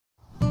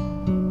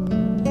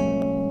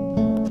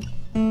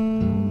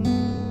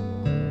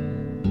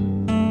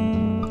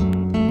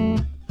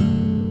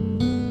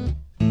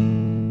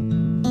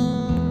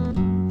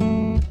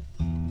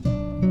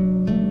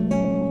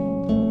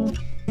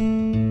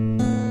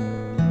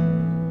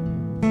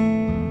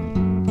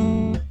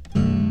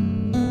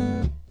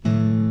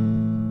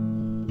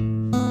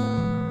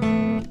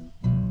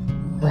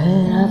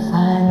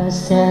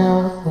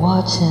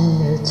watching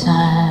the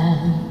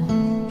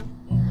time.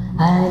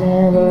 I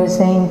never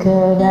think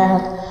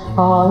about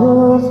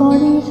all the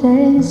funny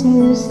things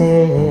you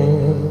say.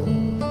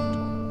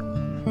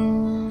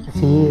 I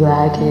feel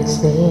like it's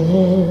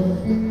there.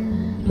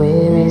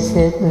 Where is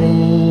it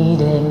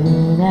leading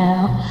me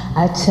now?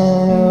 I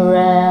turn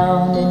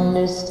around in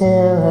the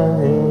still of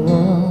the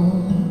room,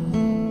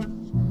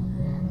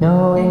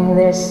 knowing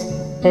this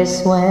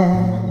is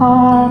when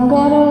I'm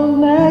gonna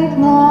make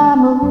my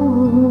move.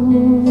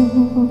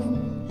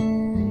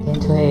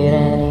 Can't wait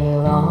any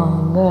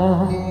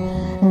longer,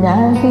 and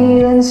I'm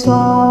feeling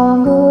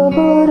stronger.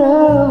 But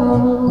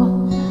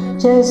oh,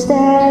 just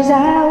as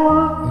I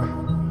walk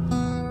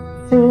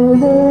through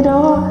the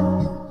door,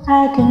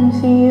 I can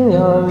feel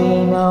your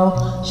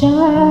emotions.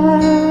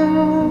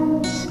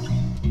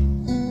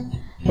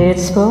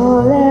 It's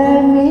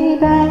pulling me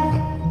back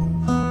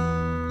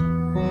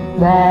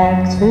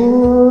to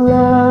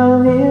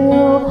love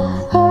you.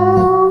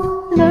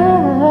 Oh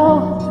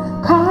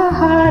no,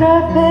 caught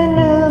up in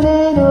the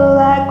middle,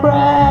 I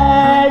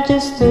cry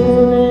just a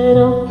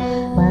little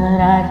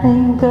when I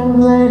think of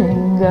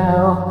letting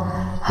go.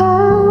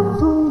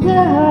 Oh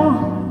no,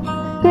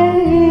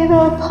 gave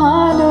up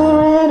on the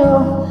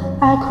riddle,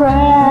 I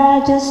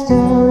cry just a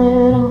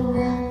little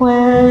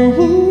when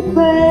he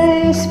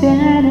plays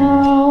piano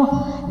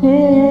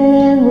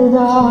in the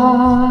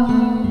dark.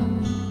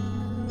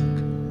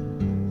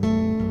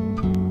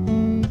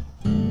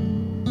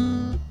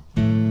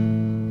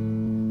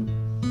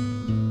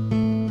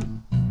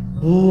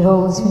 He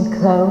holds me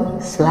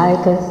close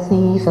like a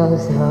thief of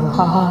the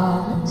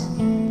heart.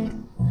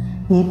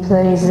 He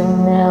plays a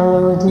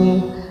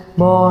melody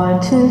born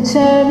to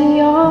tear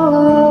me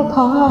all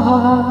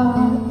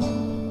apart.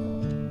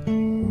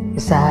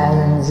 The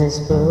silence is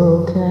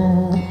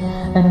broken,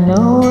 and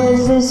no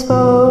words is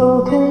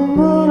spoken.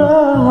 But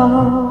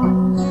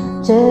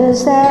oh,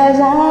 just as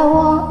I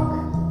walk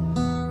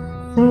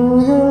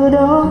through the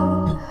door,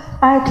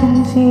 I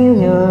can feel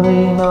your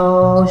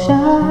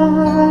emotions.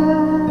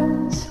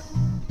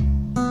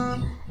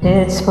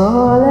 It's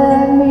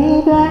pulling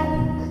me back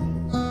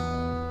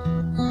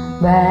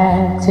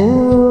to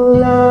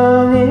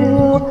love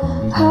you.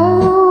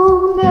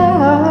 Oh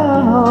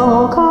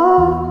no,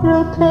 caught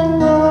up in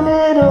the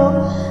middle,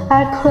 I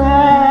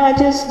cry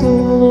just a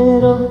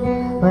little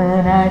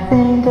when I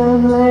think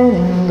of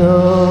letting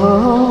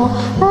go.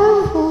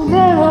 Oh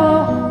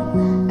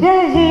no,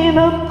 gave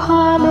up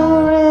on the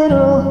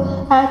riddle,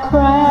 I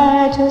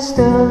cry just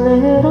a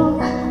little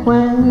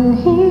when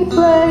he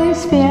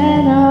plays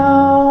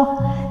piano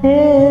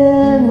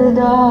in the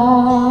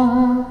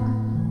dark.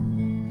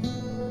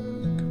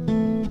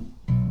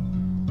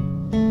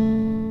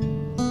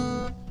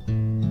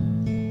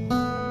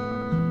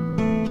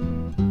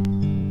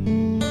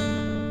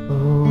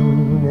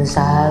 The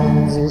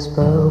silence is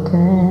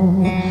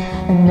broken,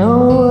 and no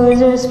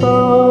words are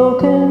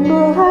spoken.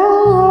 But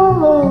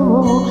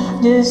oh,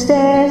 just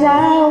as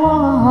I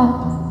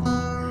walk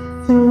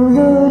through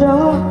the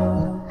door,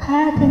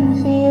 I can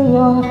feel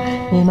your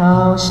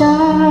emotions.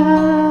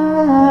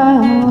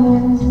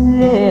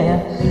 Yeah,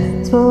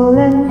 it's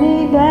pulling me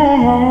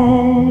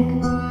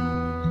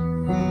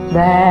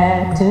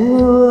back to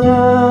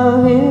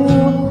love you.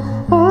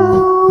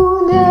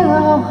 Oh no,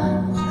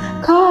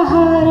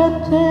 caught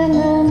up in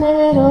the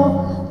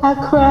middle, I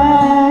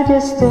cry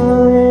just a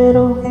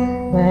little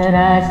when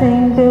I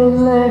think of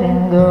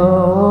letting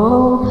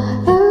go.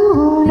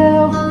 Oh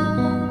no,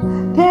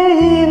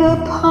 gave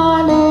up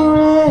on the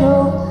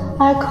riddle,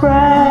 I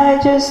cry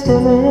just a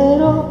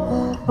little.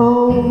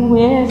 Oh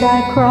yes,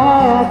 I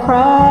cry.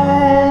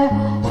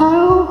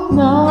 Oh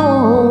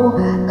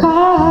no,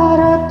 caught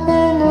up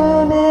in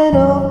the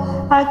middle,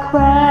 I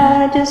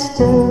cry just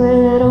a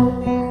little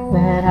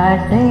when I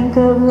think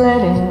of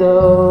letting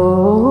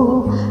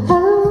go.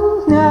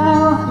 Oh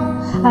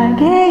no, I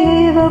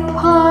gave up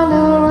on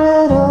the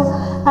riddle,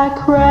 I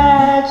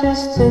cry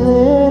just a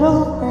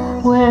little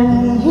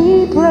when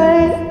he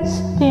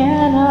plays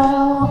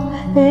piano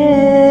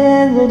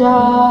in the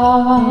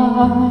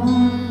dark.